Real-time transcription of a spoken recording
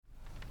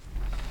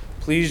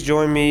Please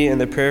join me in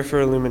the prayer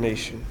for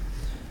illumination.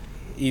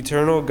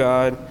 Eternal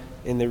God,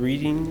 in the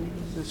reading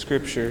of the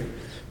Scripture,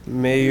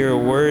 may your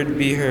word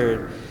be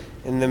heard.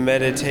 In the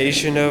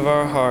meditation of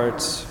our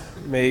hearts,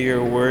 may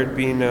your word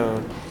be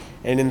known.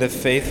 And in the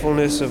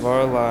faithfulness of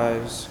our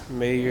lives,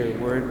 may your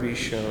word be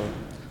shown.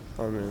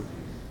 Amen.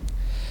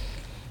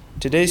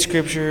 Today's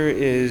Scripture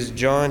is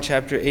John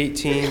chapter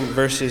 18,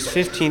 verses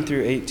 15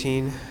 through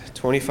 18,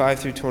 25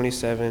 through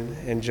 27,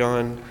 and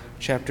John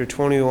chapter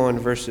 21,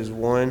 verses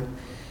 1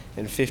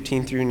 and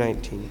 15 through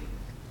 19.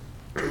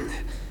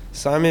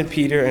 Simon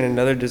Peter and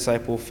another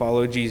disciple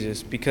followed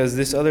Jesus. Because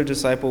this other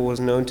disciple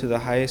was known to the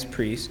highest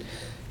priest,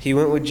 he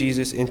went with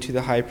Jesus into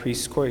the high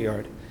priest's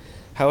courtyard.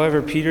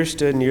 However, Peter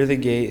stood near the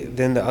gate.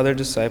 Then the other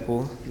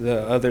disciple,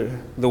 the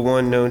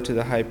one known to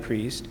the high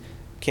priest,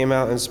 came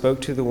out and spoke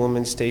to the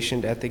woman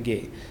stationed at the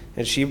gate,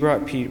 and she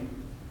brought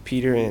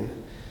Peter in.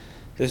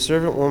 The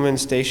servant woman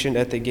stationed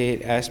at the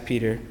gate asked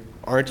Peter,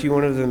 "Aren't you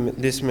one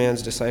of this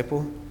man's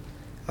disciple?"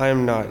 "I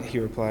am not," he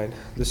replied.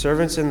 The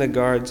servants and the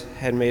guards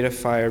had made a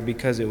fire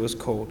because it was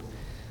cold.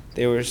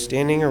 They were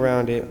standing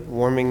around it,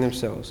 warming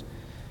themselves.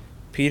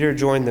 Peter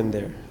joined them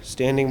there,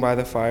 standing by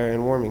the fire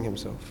and warming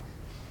himself.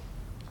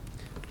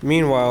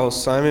 Meanwhile,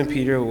 Simon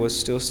Peter was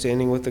still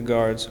standing with the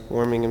guards,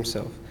 warming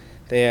himself.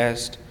 They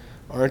asked,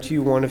 "Aren't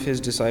you one of his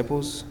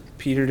disciples?"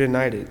 Peter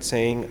denied it,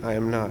 saying, "I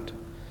am not."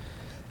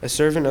 A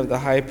servant of the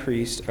high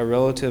priest, a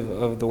relative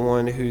of the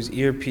one whose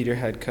ear Peter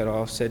had cut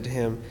off, said to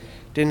him,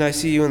 "Didn't I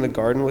see you in the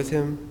garden with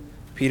him?"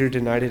 Peter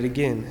denied it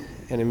again,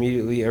 and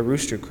immediately a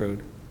rooster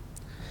crowed.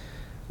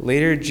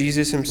 Later,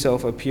 Jesus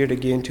himself appeared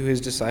again to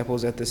his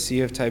disciples at the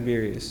Sea of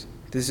Tiberias.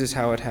 This is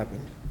how it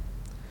happened.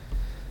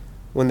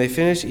 When they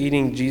finished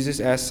eating, Jesus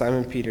asked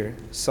Simon Peter,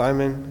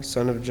 "Simon,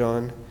 son of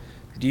John,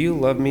 do you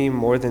love me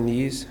more than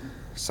these?"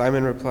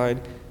 Simon replied,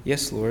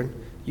 "Yes, Lord,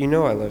 you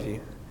know I love you."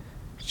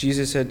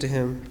 Jesus said to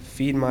him,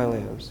 "Feed my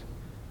lambs."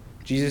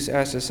 Jesus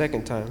asked a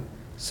second time,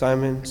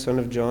 "Simon, son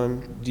of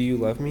John, do you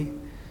love me?"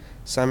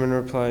 Simon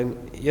replied,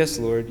 "Yes,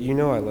 Lord, you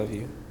know I love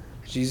you."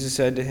 Jesus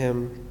said to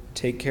him,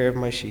 "Take care of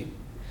my sheep."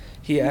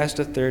 He asked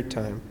a third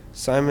time,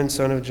 "Simon,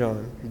 son of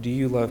John, do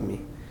you love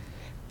me?"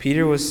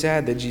 Peter was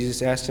sad that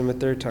Jesus asked him a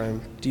third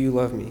time, "Do you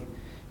love me?"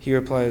 He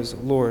replies,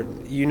 "Lord,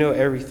 you know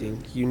everything.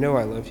 You know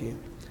I love you."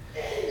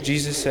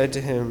 Jesus said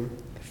to him,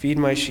 "Feed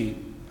my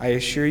sheep. I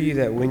assure you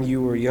that when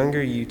you were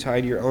younger, you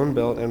tied your own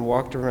belt and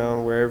walked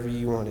around wherever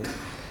you wanted.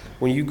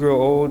 When you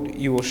grow old,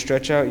 you will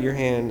stretch out your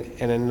hand,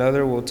 and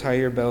another will tie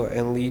your belt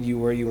and lead you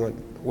where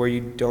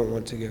you don't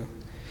want to go."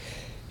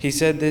 He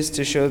said this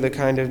to show the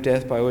kind of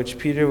death by which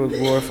Peter would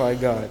glorify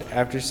God.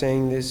 After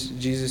saying this,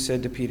 Jesus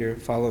said to Peter,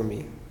 "Follow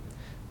me."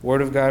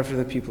 Word of God for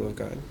the people of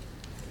God.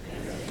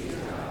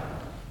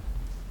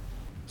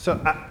 So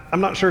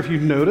I'm not sure if you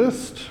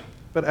noticed,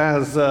 but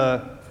as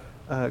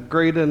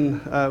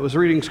Graydon was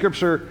reading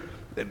Scripture,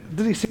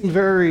 did he seem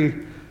very,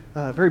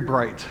 very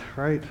bright,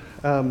 right?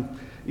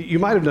 You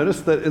might have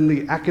noticed that in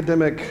the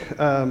academic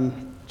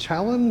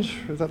challenge,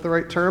 is that the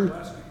right term?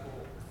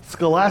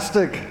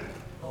 Scholastic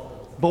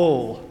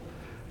Bowl,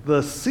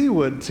 the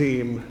Seawood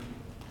team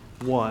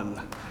won.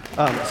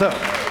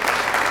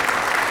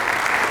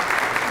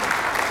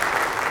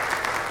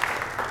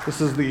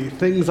 This is the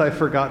things I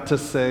forgot to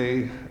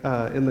say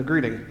in the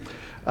greeting.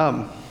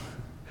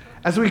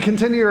 As we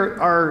continue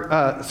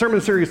our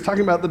sermon series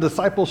talking about the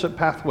discipleship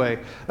pathway,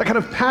 that kind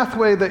of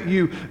pathway that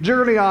you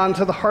journey on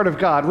to the heart of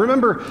God.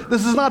 Remember,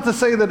 this is not to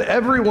say that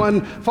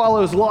everyone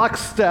follows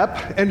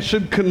lockstep and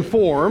should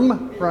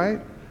conform, right?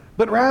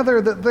 But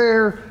rather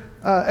that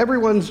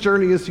everyone's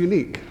journey is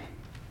unique.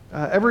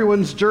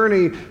 Everyone's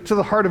journey to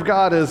the heart of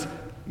God is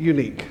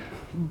unique.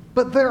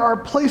 But there are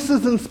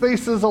places and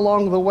spaces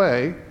along the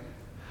way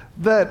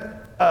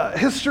that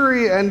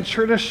history and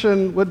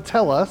tradition would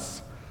tell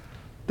us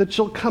that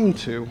you'll come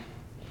to.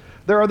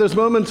 There are those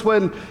moments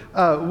when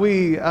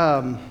we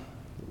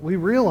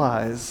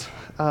realize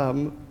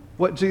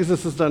what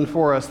Jesus has done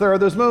for us. There are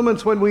those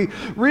moments when we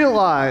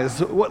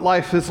realize what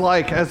life is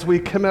like as we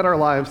commit our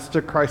lives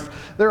to Christ.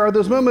 There are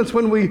those moments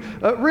when we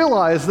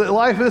realize that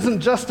life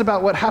isn't just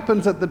about what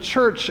happens at the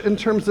church in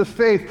terms of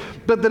faith,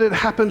 but that it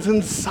happens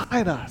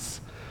inside us.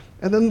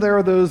 And then there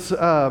are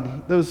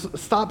those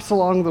stops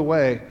along the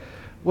way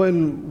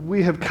when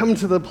we have come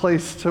to the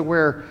place to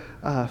where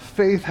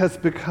faith has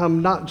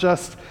become not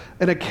just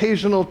an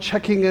occasional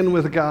checking in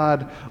with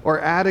God or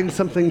adding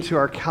something to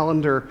our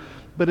calendar,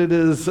 but it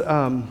is,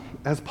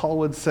 as Paul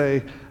would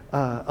say,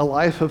 a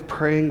life of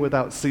praying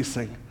without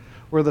ceasing,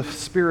 where the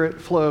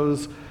Spirit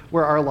flows,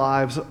 where our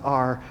lives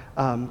are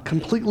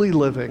completely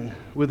living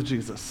with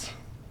Jesus.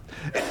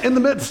 In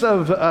the midst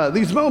of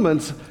these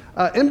moments,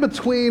 in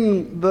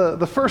between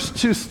the first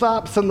two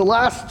stops and the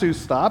last two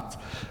stops,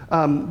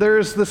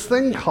 there's this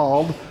thing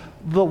called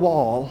the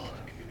wall.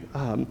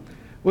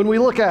 When we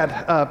look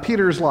at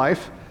Peter's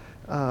life,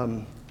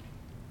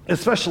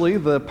 especially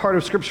the part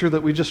of Scripture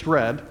that we just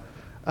read,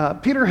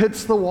 Peter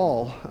hits the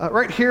wall.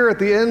 Right here at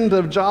the end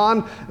of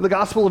John, the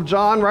Gospel of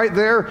John, right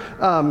there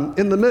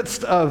in the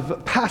midst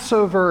of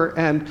Passover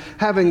and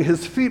having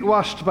his feet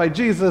washed by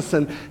Jesus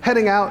and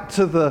heading out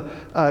to the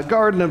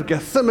Garden of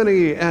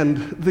Gethsemane and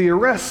the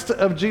arrest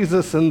of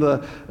Jesus and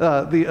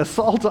the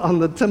assault on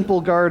the temple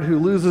guard who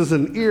loses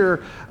an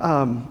ear,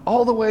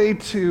 all the way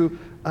to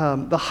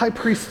the high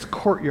priest's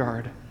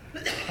courtyard,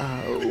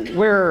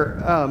 where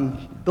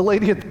the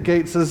lady at the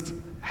gate says,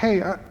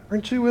 "Hey,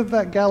 aren't you with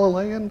that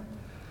Galilean?"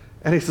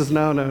 And he says,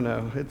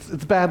 no,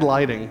 it's bad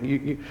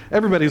lighting.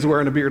 Everybody's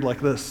wearing a beard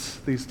like this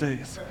these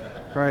days,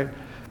 right?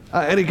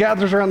 And he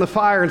gathers around the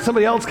fire, and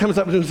somebody else comes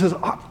up to him and says,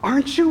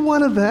 "Aren't you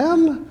one of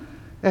them?"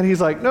 And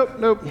he's like,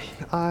 nope,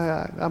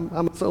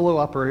 I'm a solo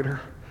operator.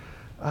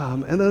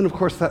 And then, of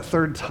course, that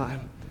third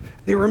time,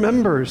 he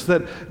remembers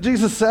that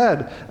Jesus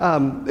said,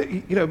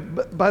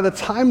 by the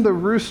time the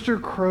rooster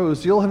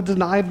crows, you'll have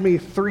denied me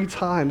 3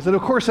 times. And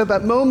of course, at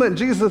that moment,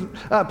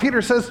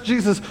 Peter says to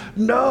Jesus,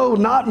 "No,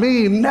 not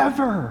me,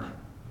 never."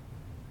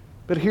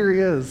 But here he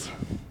is,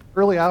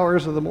 early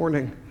hours of the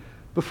morning,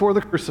 before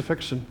the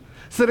crucifixion,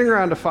 sitting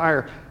around a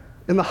fire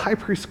in the high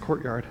priest's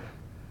courtyard,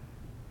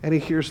 and he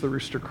hears the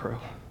rooster crow,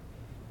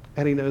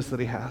 and he knows that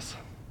he has.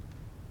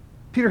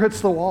 Peter hits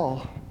the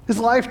wall. His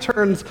life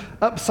turns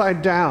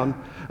upside down.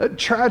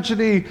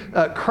 Tragedy,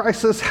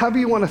 crisis, however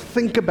you want to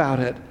think about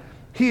it.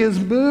 He is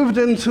moved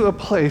into a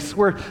place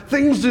where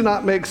things do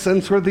not make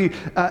sense, where the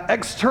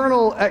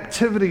external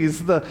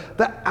activities, the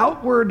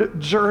outward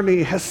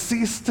journey has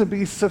ceased to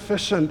be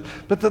sufficient,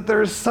 but that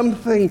there is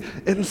something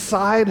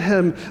inside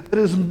him that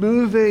is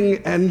moving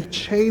and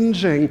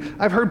changing.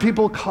 I've heard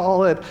people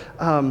call it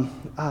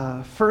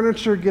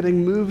furniture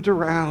getting moved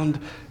around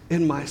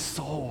in my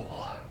soul.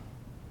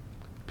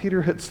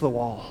 Peter hits the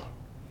wall.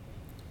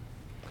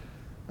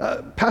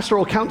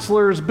 Pastoral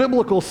counselors,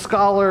 biblical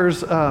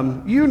scholars,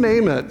 you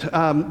name it,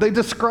 they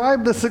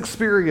describe this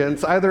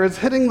experience either as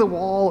hitting the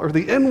wall or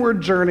the inward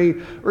journey,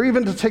 or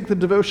even to take the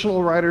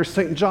devotional writer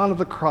St. John of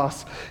the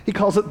Cross, he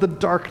calls it the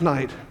dark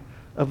night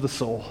of the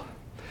soul.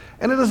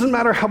 And it doesn't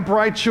matter how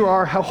bright you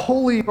are, how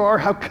holy you are,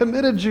 how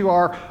committed you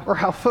are, or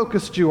how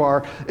focused you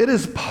are, it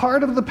is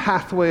part of the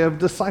pathway of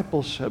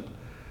discipleship.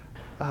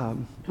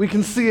 We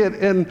can see it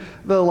in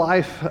the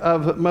life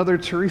of Mother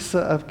Teresa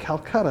of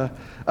Calcutta.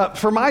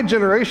 For my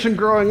generation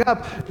growing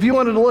up, if you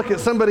wanted to look at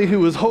somebody who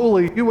was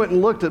holy, you went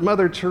and looked at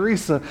Mother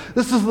Teresa.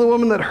 This is the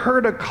woman that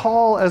heard a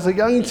call as a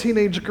young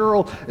teenage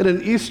girl in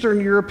an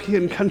Eastern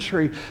European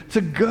country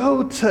to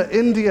go to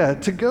India,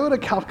 to go to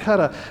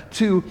Calcutta,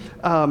 to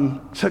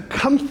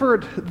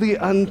comfort the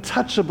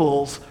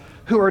untouchables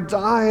who are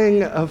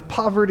dying of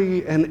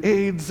poverty and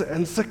AIDS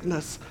and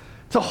sickness,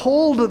 to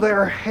hold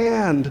their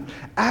hand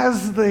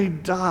as they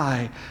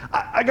die.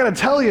 I gotta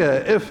tell you,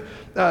 if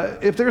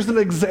there's an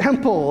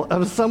example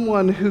of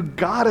someone who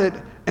got it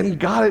and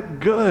got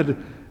it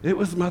good, it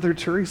was Mother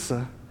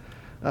Teresa.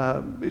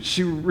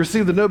 She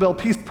received the Nobel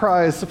Peace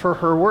Prize for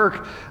her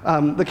work.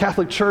 The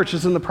Catholic Church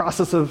is in the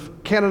process of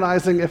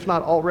canonizing, if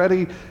not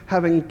already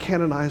having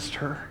canonized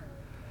her.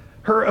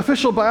 Her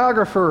official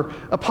biographer,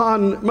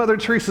 upon Mother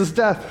Teresa's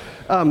death,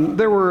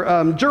 there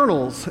were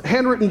journals,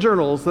 handwritten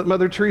journals that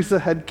Mother Teresa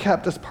had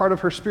kept as part of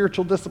her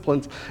spiritual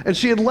disciplines. And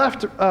she had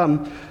left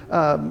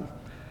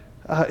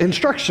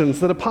instructions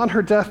that upon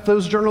her death,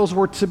 those journals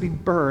were to be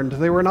burned.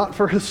 They were not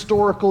for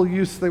historical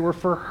use, they were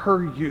for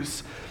her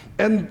use.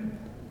 And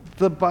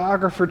the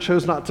biographer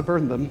chose not to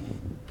burn them.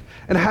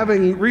 And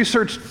having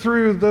researched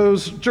through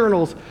those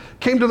journals,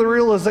 came to the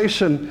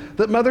realization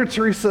that Mother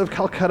Teresa of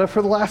Calcutta,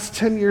 for the last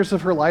 10 years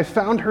of her life,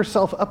 found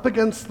herself up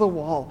against the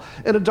wall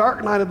in a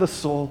dark night of the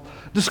soul,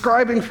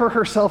 describing for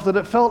herself that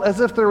it felt as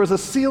if there was a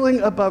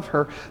ceiling above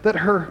her, that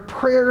her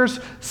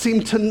prayers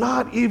seemed to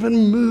not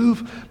even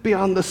move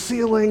beyond the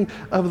ceiling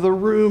of the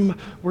room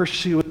where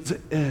she was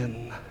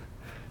in.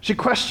 She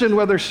questioned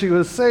whether she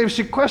was saved,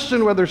 she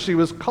questioned whether she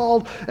was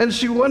called, and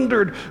she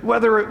wondered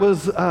whether it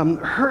was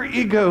her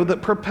ego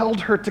that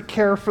propelled her to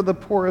care for the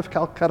poor of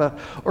Calcutta,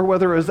 or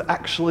whether it was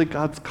actually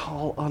God's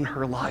call on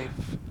her life.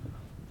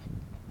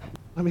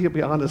 Let me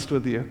be honest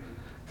with you.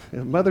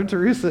 If Mother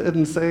Teresa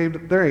isn't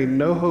saved, there ain't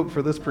no hope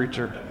for this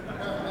preacher.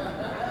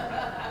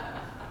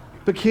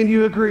 But can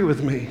you agree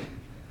with me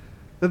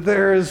that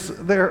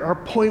there are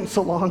points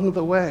along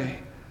the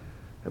way?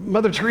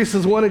 Mother Teresa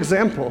is one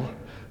example.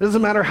 It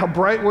doesn't matter how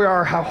bright we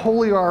are, how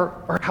holy we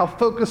are, or how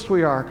focused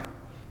we are,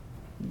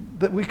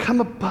 that we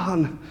come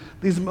upon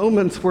these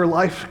moments where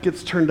life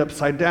gets turned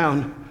upside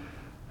down,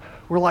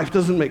 where life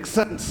doesn't make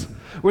sense,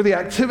 where the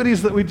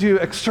activities that we do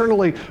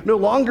externally no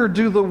longer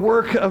do the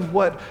work of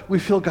what we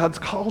feel God's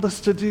called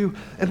us to do,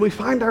 and we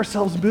find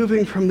ourselves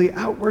moving from the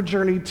outward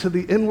journey to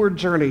the inward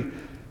journey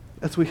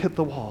as we hit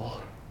the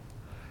wall.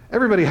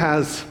 Everybody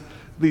has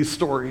these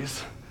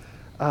stories.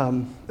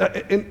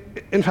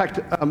 In fact,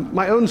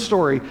 my own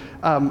story,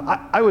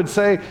 I would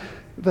say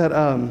that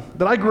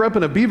I grew up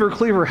in a Beaver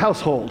Cleaver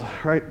household,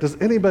 right? Does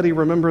anybody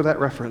remember that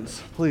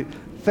reference? Please.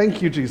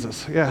 Thank you,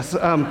 Jesus. Yes.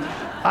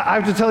 I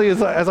have to tell you,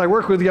 as I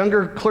work with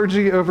younger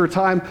clergy over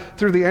time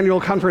through the annual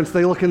conference,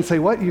 they look and say,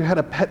 "What, you had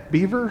a pet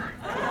beaver?"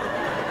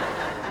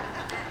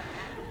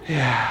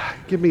 Yeah,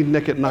 give me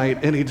Nick at Night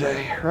any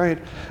day, right?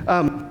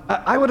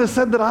 I would have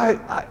said that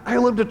I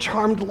lived a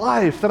charmed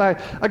life, that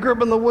I grew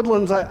up in the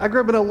Woodlands. I grew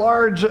up in a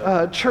large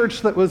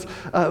church that was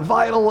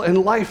vital and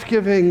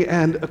life-giving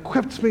and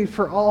equipped me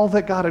for all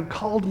that God had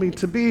called me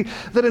to be.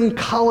 That in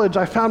college,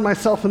 I found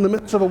myself in the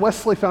midst of a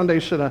Wesley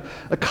Foundation,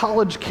 a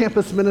college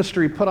campus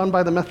ministry put on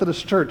by the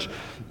Methodist Church.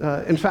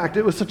 In fact,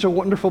 it was such a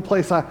wonderful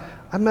place. I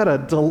met a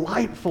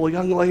delightful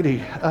young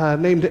lady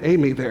named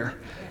Amy there.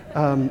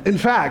 In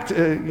fact,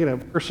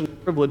 personal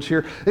privilege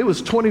here, it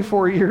was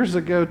 24 years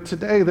ago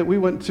today that we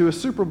went to a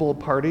Super Bowl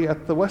party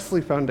at the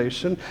Wesley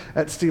Foundation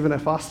at Stephen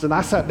F. Austin.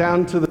 I sat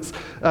down to this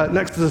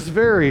next to this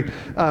very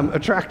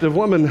attractive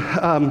woman,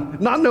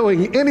 not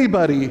knowing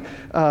anybody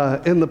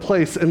in the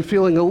place and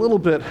feeling a little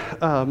bit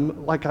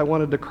like I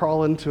wanted to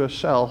crawl into a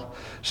shell.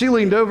 She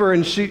leaned over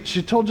and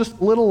she told just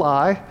a little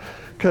lie,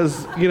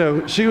 because,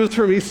 she was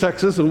from East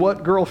Texas, and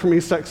what girl from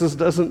East Texas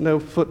doesn't know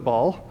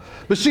football?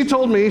 But she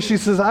told me, she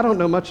says, "I don't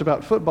know much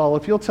about football.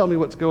 If you'll tell me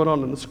what's going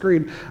on the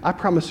screen, I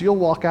promise you'll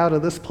walk out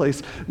of this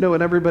place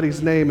knowing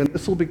everybody's name, and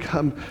this will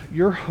become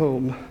your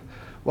home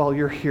while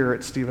you're here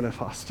at Stephen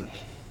F. Austin."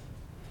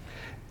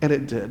 And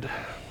it did.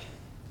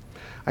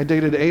 I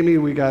dated Amy.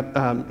 We got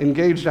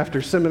engaged after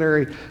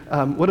seminary.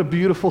 What a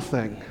beautiful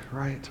thing,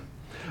 right?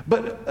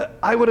 But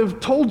I would have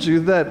told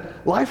you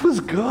that life was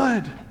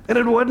good, and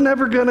it was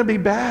never going to be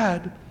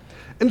bad.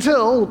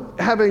 Until,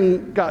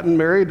 having gotten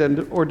married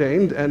and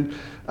ordained and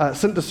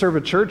sent to serve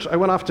a church, I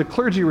went off to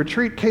clergy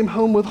retreat, came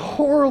home with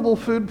horrible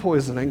food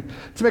poisoning.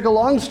 To make a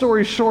long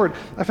story short,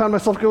 I found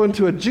myself going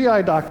to a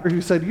GI doctor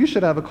who said, "You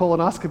should have a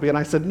colonoscopy." And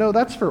I said, "No,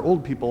 that's for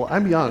old people.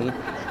 I'm young."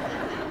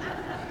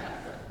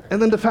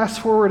 And then to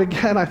fast forward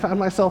again, I found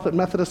myself at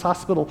Methodist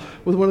Hospital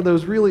with one of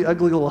those really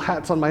ugly little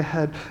hats on my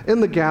head,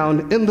 in the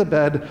gown, in the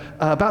bed,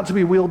 about to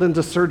be wheeled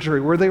into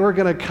surgery where they were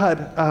going to cut,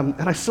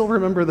 and I still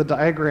remember the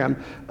diagram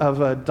of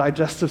a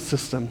digestive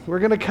system. We're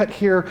going to cut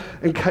here,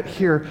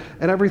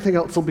 and everything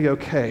else will be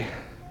okay.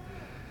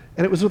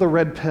 And it was with a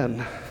red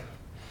pen.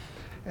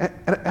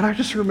 And I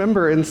just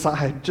remember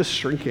inside just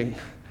shrinking,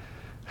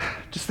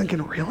 just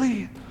thinking,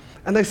 really?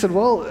 And they said,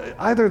 "Well,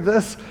 either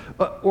this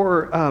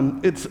or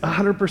it's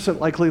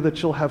 100% likely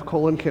that you'll have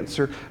colon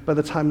cancer by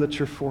the time that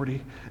you're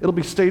 40. It'll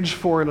be stage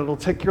 4 and it'll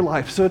take your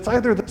life. So it's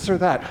either this or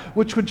that.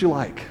 Which would you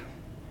like?"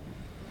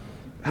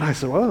 And I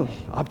said, "Well,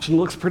 option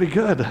looks pretty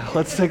good.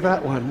 Let's take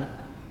that one."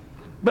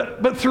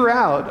 But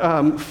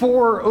throughout,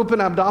 4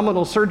 open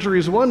abdominal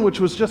surgeries, one which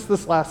was just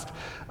this last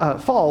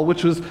fall,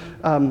 which was,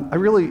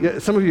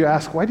 some of you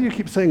ask, why do you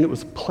keep saying it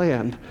was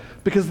planned?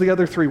 Because the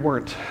other 3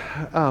 weren't.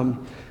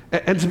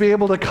 And to be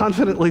able to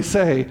confidently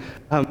say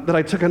that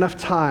I took enough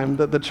time,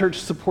 that the church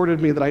supported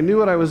me, that I knew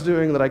what I was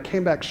doing, that I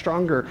came back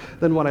stronger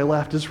than when I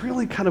left, is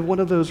really kind of one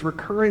of those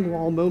recurring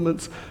wall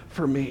moments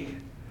for me.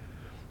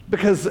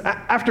 Because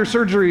after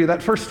surgery,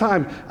 that first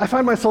time, I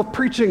find myself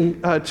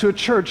preaching to a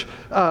church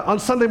on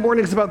Sunday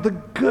mornings about the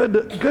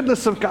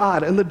goodness of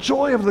God and the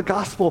joy of the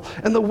gospel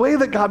and the way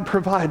that God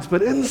provides.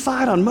 But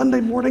inside on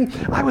Monday morning,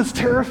 I was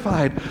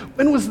terrified.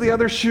 When was the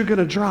other shoe going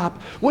to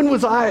drop? When were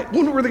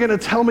they going to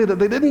tell me that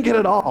they didn't get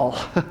it all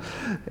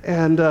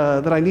and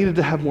that I needed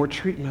to have more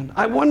treatment?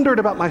 I wondered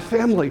about my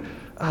family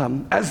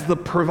as the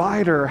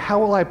provider. How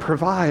will I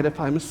provide if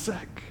I'm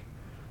sick?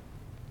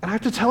 And I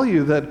have to tell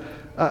you that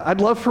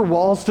I'd love for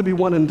walls to be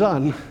one and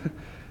done.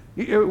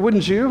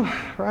 Wouldn't you?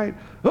 Right?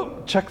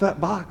 Oh, check that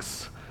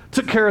box.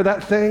 Took care of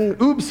that thing.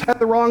 Oops, had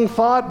the wrong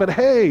thought, but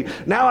hey,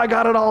 now I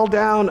got it all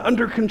down,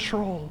 under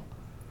control.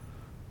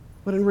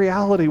 But in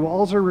reality,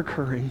 walls are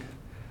recurring.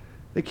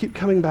 They keep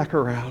coming back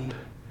around.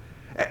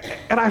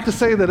 And I have to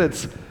say that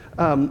it's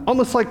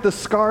almost like the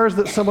scars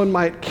that someone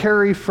might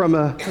carry from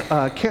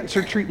a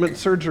cancer treatment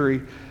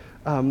surgery,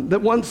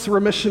 that once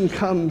remission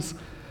comes,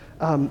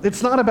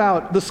 it's not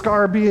about the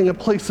scar being a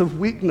place of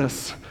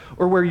weakness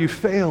or where you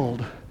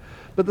failed,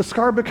 but the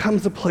scar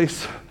becomes a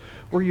place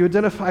where you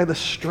identify the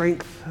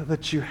strength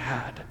that you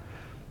had.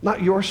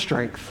 Not your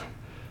strength,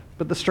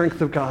 but the strength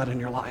of God in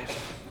your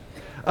life.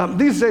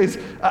 These days,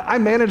 I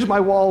manage my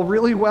wall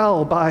really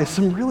well by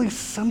some really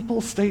simple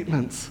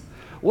statements.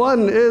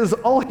 One is,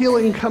 all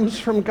healing comes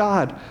from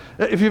God.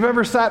 If you've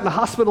ever sat in a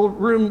hospital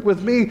room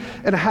with me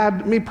and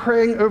had me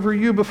praying over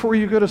you before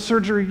you go to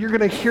surgery, you're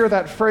going to hear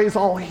that phrase,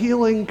 all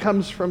healing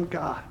comes from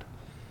God.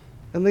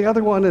 And the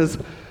other one is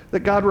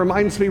that God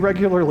reminds me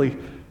regularly,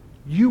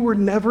 you were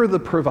never the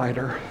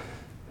provider.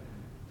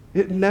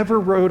 It never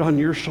rode on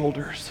your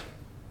shoulders.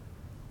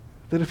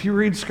 That if you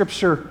read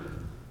scripture,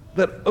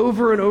 that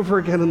over and over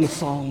again in the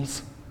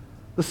Psalms,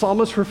 the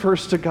psalmist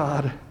refers to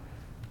God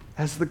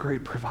as the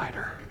great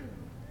provider.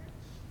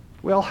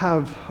 We all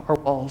have our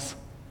walls.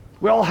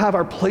 We all have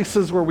our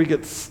places where we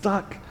get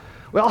stuck,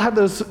 We all have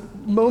those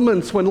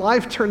moments when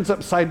life turns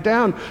upside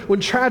down, when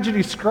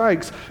tragedy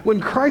strikes, when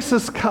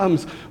crisis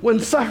comes, when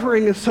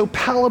suffering is so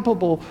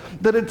palpable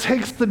that it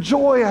takes the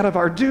joy out of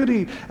our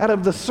duty, out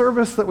of the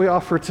service that we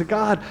offer to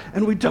God,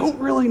 and we don't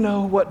really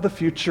know what the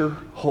future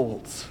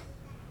holds.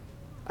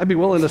 I'd be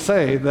willing to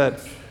say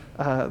that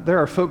there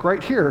are folk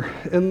right here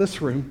in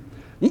this room,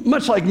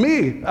 much like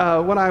me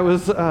when I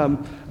was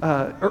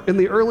in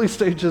the early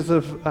stages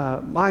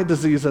of my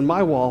disease and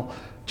my wall,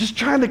 just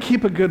trying to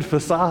keep a good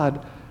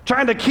facade,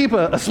 trying to keep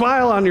a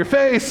smile on your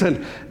face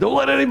and don't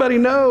let anybody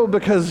know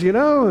because,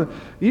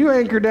 you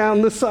anchor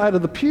down this side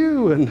of the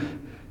pew,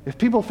 and if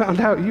people found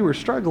out you were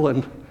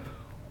struggling,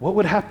 what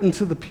would happen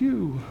to the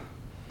pew?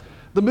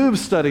 The MOVE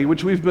study,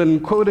 which we've been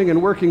quoting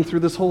and working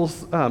through this whole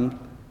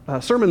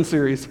sermon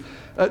series,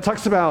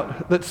 talks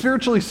about that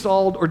spiritually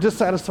stalled or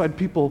dissatisfied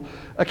people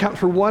account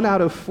for 1 out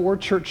of 4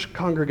 church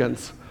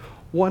congregants.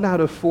 1 out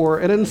of 4.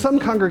 And in some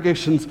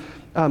congregations,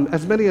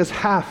 as many as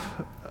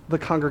half the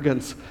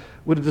congregants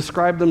would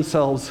describe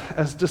themselves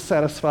as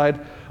dissatisfied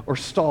or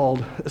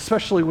stalled,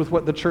 especially with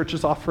what the church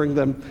is offering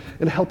them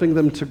and helping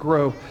them to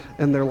grow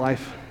in their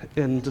life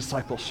in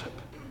discipleship.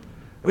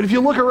 I mean, if you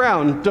look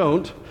around,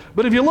 don't,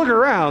 but if you look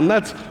around,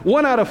 that's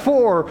 1 out of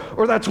 4,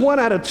 or that's 1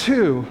 out of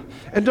 2.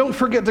 And don't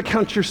forget to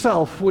count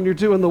yourself when you're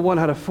doing the 1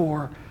 out of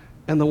 4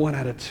 and the 1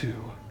 out of 2.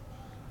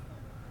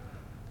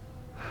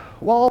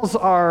 Walls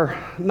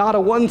are not a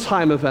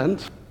one-time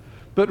event,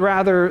 but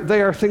rather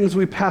they are things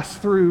we pass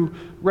through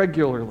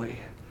regularly.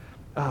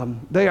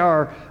 They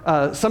are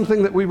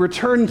something that we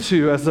return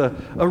to as a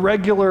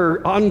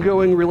regular,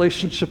 ongoing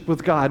relationship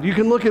with God. You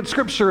can look at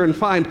Scripture and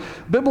find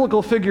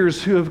biblical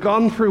figures who have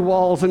gone through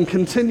walls and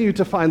continue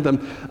to find them.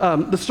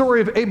 The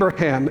story of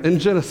Abraham in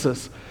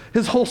Genesis,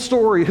 his whole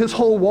story, his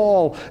whole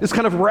wall is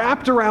kind of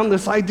wrapped around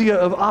this idea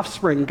of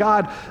offspring.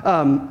 God,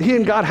 he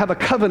and God have a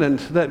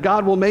covenant that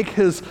God will make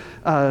his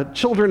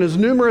children as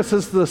numerous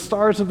as the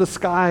stars of the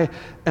sky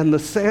and the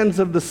sands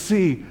of the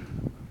sea.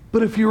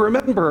 But if you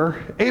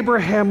remember,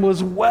 Abraham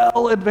was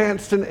well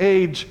advanced in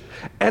age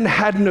and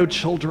had no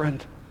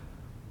children.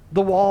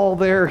 The wall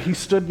there he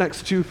stood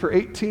next to for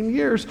 18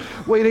 years,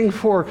 waiting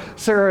for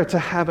Sarah to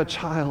have a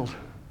child,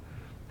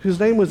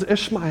 whose name was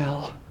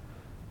Ishmael.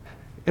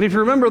 And if you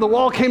remember, the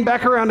wall came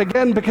back around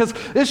again because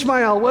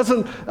Ishmael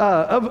wasn't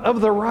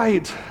of the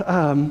right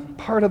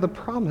part of the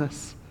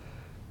promise.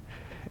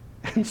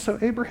 And so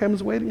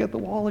Abraham's waiting at the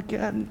wall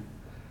again,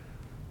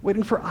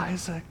 waiting for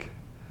Isaac.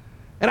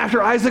 And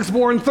after Isaac's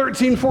born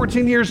 13,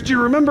 14 years, do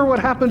you remember what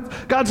happened?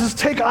 God says,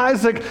 take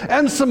Isaac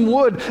and some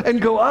wood and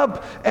go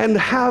up and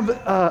have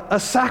a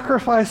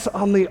sacrifice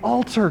on the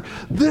altar.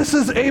 This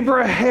is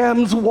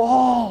Abraham's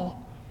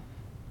wall,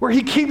 where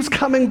he keeps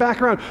coming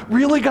back around.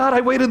 Really, God, I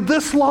waited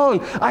this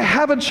long. I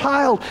have a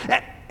child.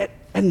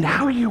 And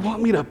now you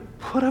want me to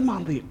put him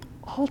on the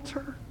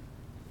altar?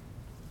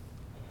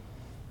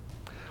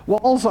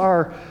 Walls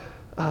are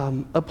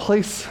a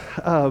place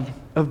of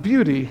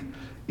beauty,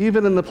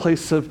 even in the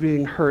place of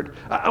being hurt.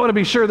 I want to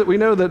be sure that we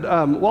know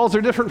that walls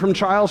are different from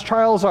trials.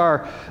 Trials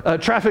are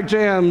traffic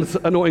jams,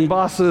 annoying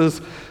bosses,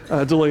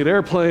 delayed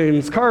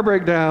airplanes, car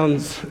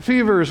breakdowns,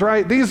 fevers,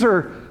 right? These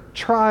are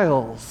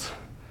trials.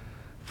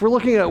 If we're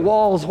looking at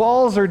walls,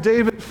 walls are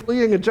David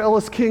fleeing a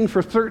jealous king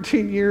for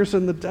 13 years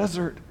in the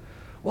desert.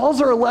 Walls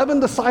are 11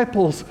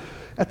 disciples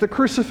at the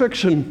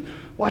crucifixion,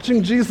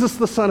 watching Jesus,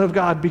 the Son of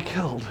God, be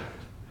killed.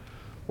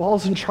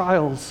 Walls and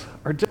trials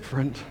are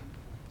different.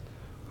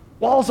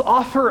 Walls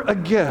offer a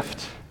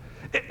gift,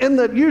 in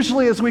that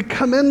usually as we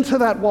come into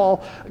that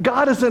wall,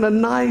 God is in a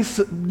nice,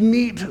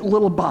 neat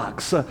little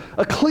box, a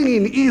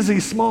clean, easy,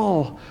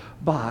 small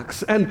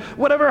box. And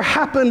whatever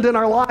happened in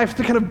our life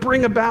to kind of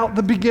bring about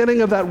the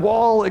beginning of that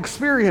wall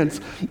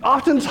experience,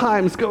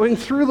 oftentimes going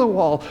through the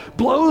wall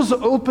blows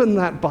open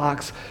that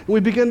box, and we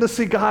begin to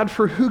see God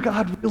for who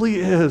God really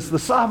is, the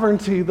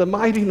sovereignty, the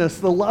mightiness,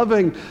 the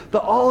loving, the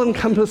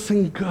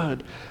all-encompassing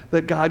good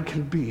that God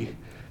can be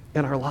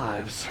in our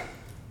lives.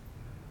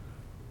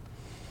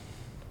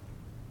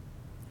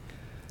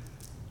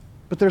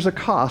 But there's a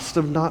cost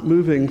of not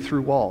moving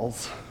through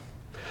walls.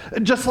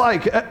 Just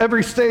like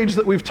every stage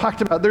that we've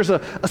talked about, there's a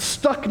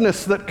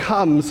stuckness that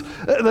comes,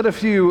 that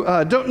if you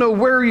don't know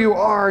where you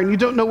are and you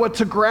don't know what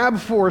to grab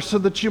for so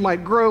that you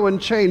might grow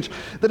and change,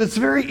 that it's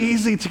very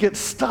easy to get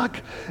stuck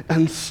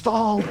and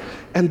stalled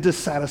and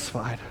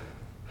dissatisfied.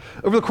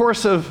 Over the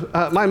course of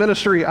my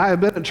ministry, I have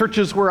been at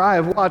churches where I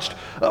have watched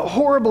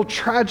horrible,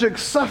 tragic,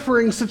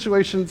 suffering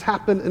situations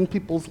happen in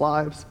people's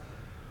lives.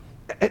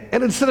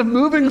 And instead of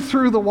moving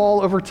through the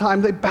wall over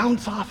time, they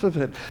bounce off of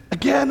it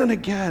again and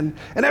again.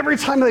 And every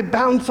time they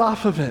bounce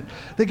off of it,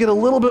 they get a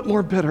little bit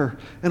more bitter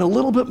and a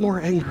little bit more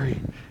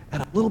angry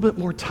and a little bit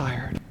more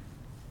tired. I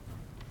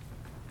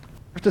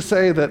have to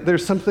say that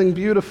there's something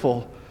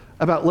beautiful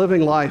about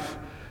living life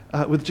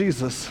with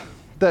Jesus,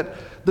 that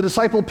the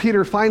disciple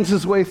Peter finds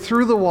his way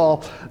through the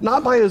wall,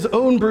 not by his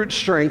own brute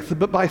strength,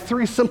 but by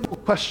three simple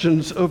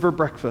questions over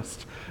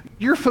breakfast.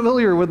 You're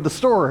familiar with the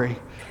story,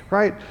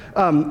 right?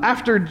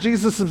 After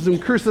Jesus has been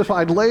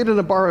crucified, laid in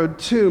a borrowed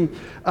tomb,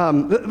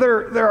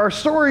 there are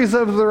stories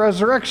of the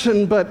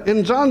resurrection, but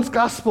in John's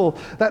gospel,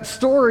 that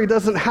story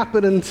doesn't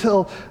happen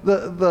until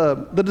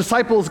the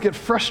disciples get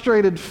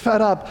frustrated,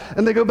 fed up,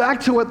 and they go back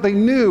to what they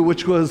knew,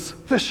 which was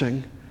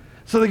fishing.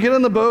 So they get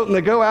in the boat and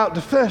they go out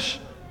to fish.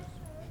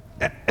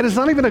 And it's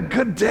not even a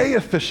good day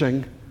of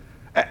fishing.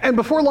 And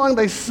before long,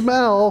 they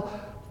smell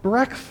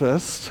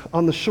breakfast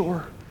on the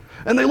shore.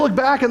 And they look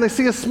back and they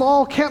see a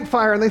small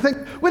campfire and they think,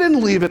 we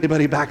didn't leave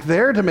anybody back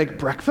there to make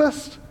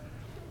breakfast.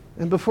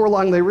 And before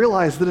long, they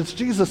realize that it's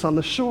Jesus on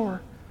the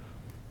shore.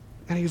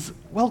 And he's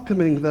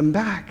welcoming them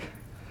back.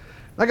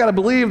 I got to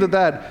believe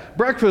that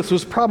breakfast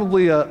was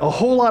probably a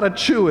whole lot of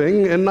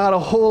chewing and not a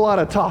whole lot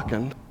of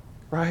talking,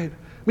 right?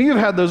 I mean, you've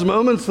had those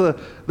moments the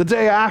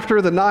day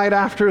after, the night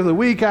after, the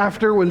week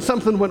after, when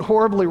something went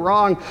horribly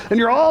wrong, and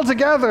you're all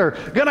together,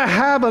 gonna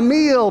have a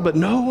meal, but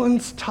no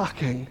one's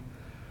talking.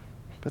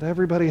 But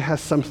everybody has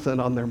something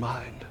on their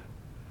mind.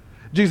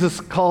 Jesus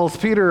calls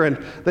Peter,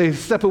 and they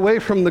step away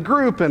from the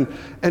group, and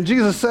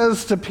Jesus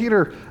says to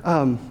Peter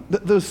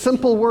those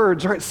simple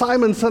words, right?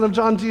 Simon, son of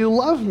John, do you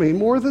love me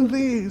more than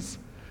these?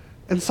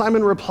 And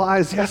Simon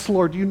replies, yes,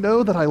 Lord, you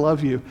know that I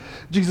love you.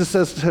 Jesus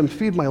says to him,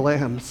 feed my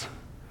lambs.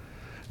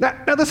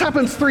 Now this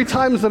happens 3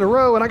 times in a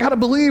row, and I got to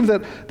believe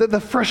that the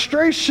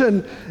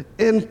frustration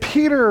in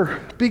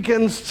Peter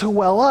begins to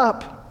well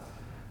up.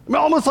 I mean,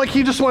 almost like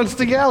he just wants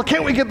to yell,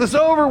 can't we get this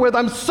over with?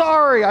 I'm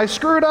sorry, I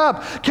screwed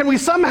up. Can we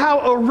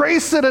somehow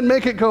erase it and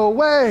make it go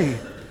away?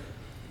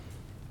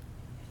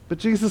 But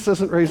Jesus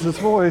doesn't raise his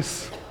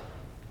voice.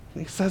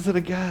 He says it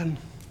again.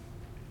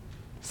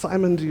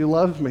 Simon, do you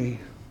love me?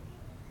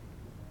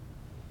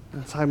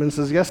 And Simon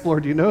says, yes,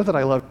 Lord, you know that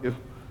I love you.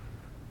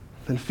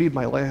 Then feed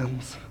my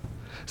lambs.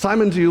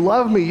 Simon, do you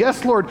love me?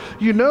 Yes, Lord,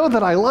 you know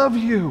that I love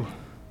you.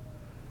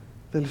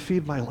 Then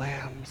feed my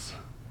lambs.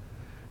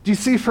 Do you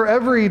see, for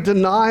every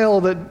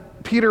denial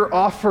that Peter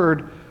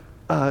offered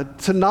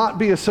to not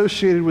be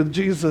associated with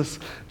Jesus,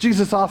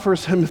 Jesus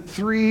offers him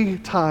 3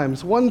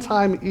 times, 1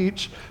 time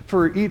each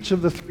for each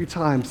of the 3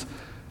 times,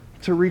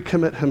 to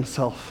recommit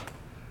himself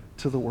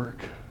to the work.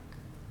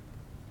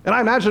 And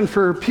I imagine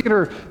for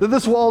Peter that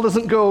this wall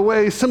doesn't go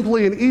away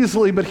simply and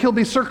easily, but he'll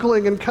be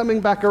circling and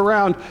coming back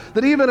around.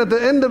 That even at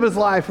the end of his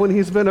life, when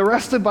he's been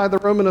arrested by the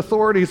Roman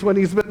authorities, when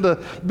he's been the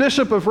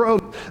bishop of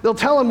Rome, they'll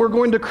tell him, we're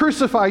going to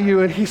crucify you.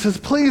 And he says,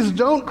 please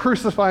don't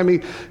crucify me,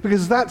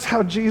 because that's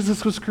how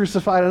Jesus was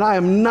crucified, and I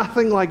am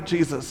nothing like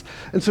Jesus.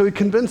 And so he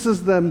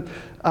convinces them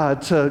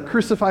to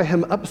crucify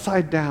him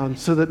upside down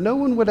so that no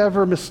one would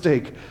ever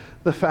mistake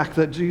the fact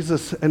that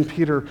Jesus and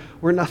Peter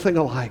were nothing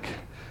alike.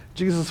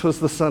 Jesus was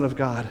the Son of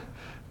God.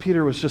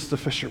 Peter was just a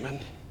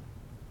fisherman.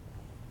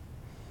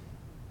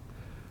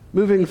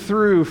 Moving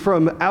through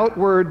from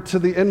outward to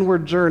the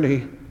inward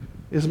journey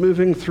is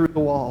moving through the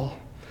wall.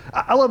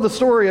 I love the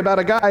story about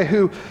a guy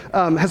who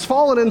has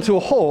fallen into a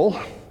hole,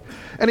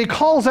 and he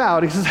calls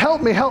out. He says,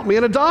 help me, help me.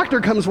 And a doctor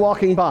comes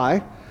walking by,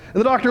 and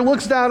the doctor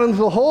looks down into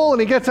the hole,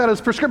 and he gets out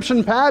his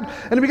prescription pad,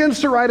 and he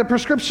begins to write a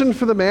prescription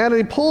for the man, and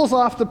he pulls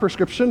off the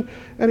prescription,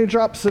 and he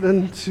drops it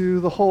into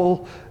the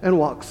hole and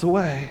walks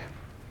away.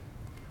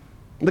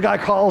 The guy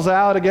calls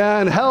out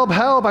again, help,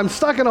 help, I'm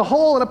stuck in a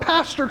hole, and a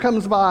pastor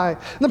comes by.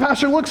 And the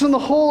pastor looks in the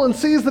hole and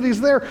sees that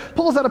he's there,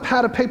 pulls out a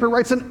pad of paper,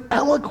 writes an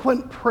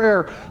eloquent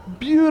prayer,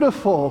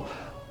 beautiful,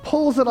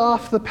 pulls it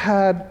off the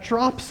pad,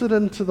 drops it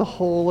into the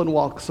hole, and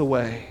walks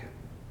away.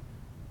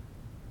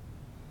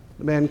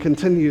 The man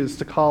continues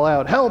to call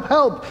out, help,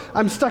 help,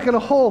 I'm stuck in a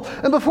hole.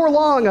 And before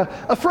long,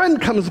 a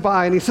friend comes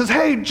by and he says,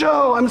 hey,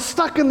 Joe, I'm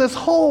stuck in this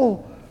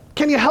hole.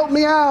 Can you help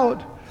me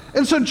out?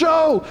 And so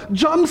Joe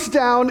jumps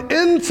down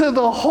into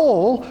the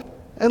hole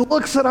and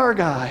looks at our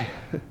guy.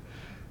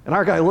 And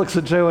our guy looks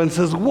at Joe and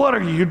says, what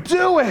are you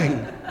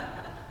doing?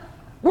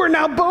 We're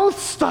now both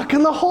stuck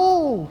in the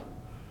hole.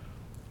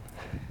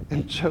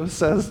 And Joe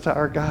says to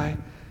our guy,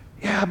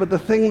 yeah, but the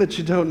thing that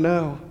you don't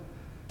know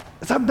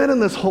is I've been in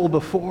this hole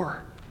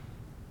before,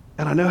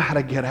 and I know how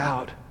to get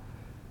out.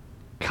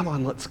 Come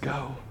on, let's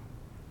go.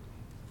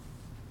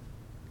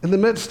 In the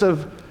midst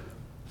of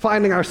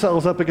finding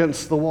ourselves up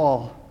against the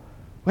wall,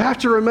 we have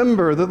to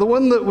remember that the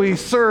one that we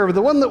serve,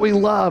 the one that we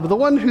love, the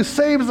one who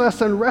saves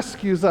us and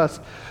rescues us,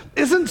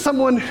 isn't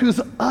someone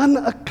who's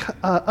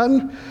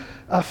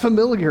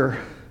unfamiliar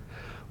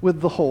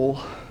with the hole.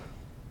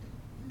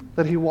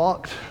 That he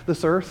walked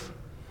this earth,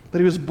 that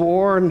he was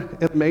born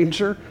in a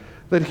manger,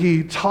 that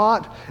he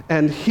taught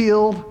and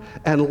healed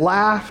and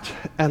laughed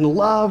and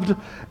loved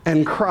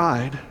and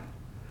cried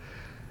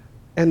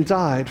and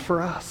died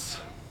for us.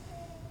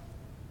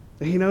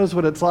 He knows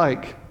what it's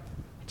like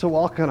to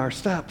walk on our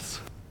steps.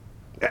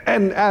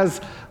 And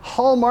as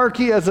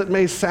hallmarky as it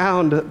may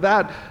sound,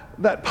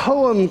 that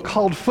poem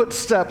called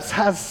Footsteps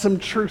has some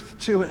truth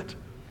to it.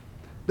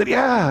 That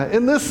yeah,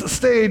 in this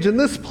stage, in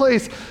this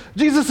place,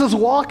 Jesus is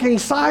walking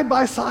side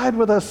by side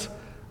with us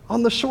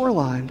on the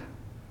shoreline.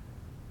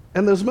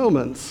 And those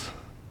moments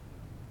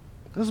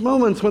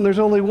when there's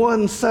only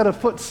one set of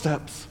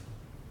footsteps,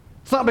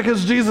 it's not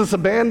because Jesus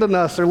abandoned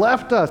us or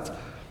left us.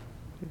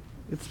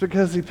 It's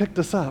because he picked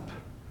us up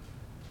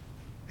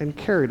and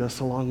carried us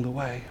along the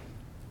way.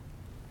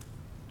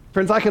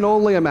 Friends, I can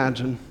only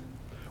imagine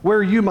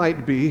where you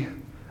might be.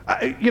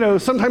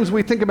 Sometimes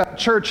we think about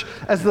church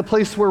as the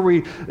place where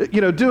we,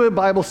 do a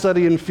Bible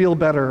study and feel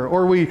better,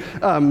 or we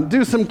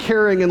do some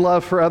caring and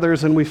love for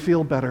others and we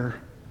feel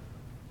better.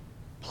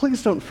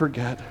 Please don't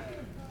forget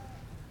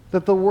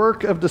that the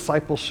work of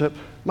discipleship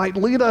might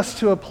lead us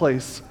to a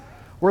place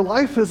where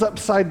life is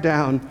upside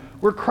down,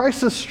 where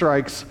crisis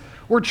strikes,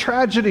 where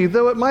tragedy,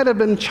 though it might have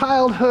been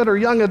childhood or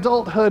young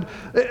adulthood,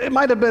 it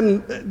might have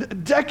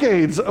been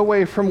decades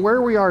away from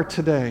where we are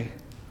today.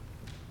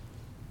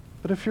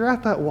 But if you're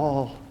at that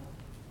wall,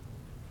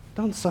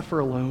 don't suffer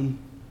alone.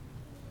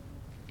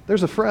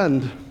 There's a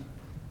friend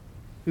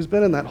who's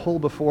been in that hole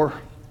before,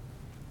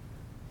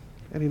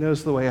 and he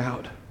knows the way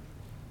out.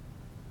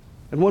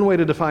 And one way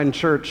to define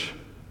church,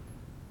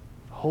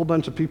 a whole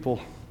bunch of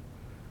people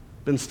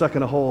been stuck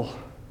in a hole,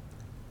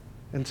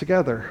 and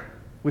together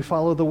we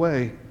follow the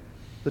way,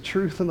 the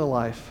truth, and the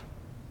life,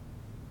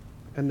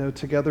 and know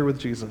together with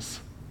Jesus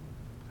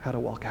how to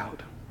walk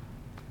out.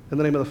 In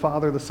the name of the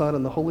Father, the Son,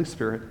 and the Holy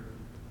Spirit,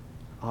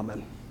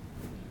 amen.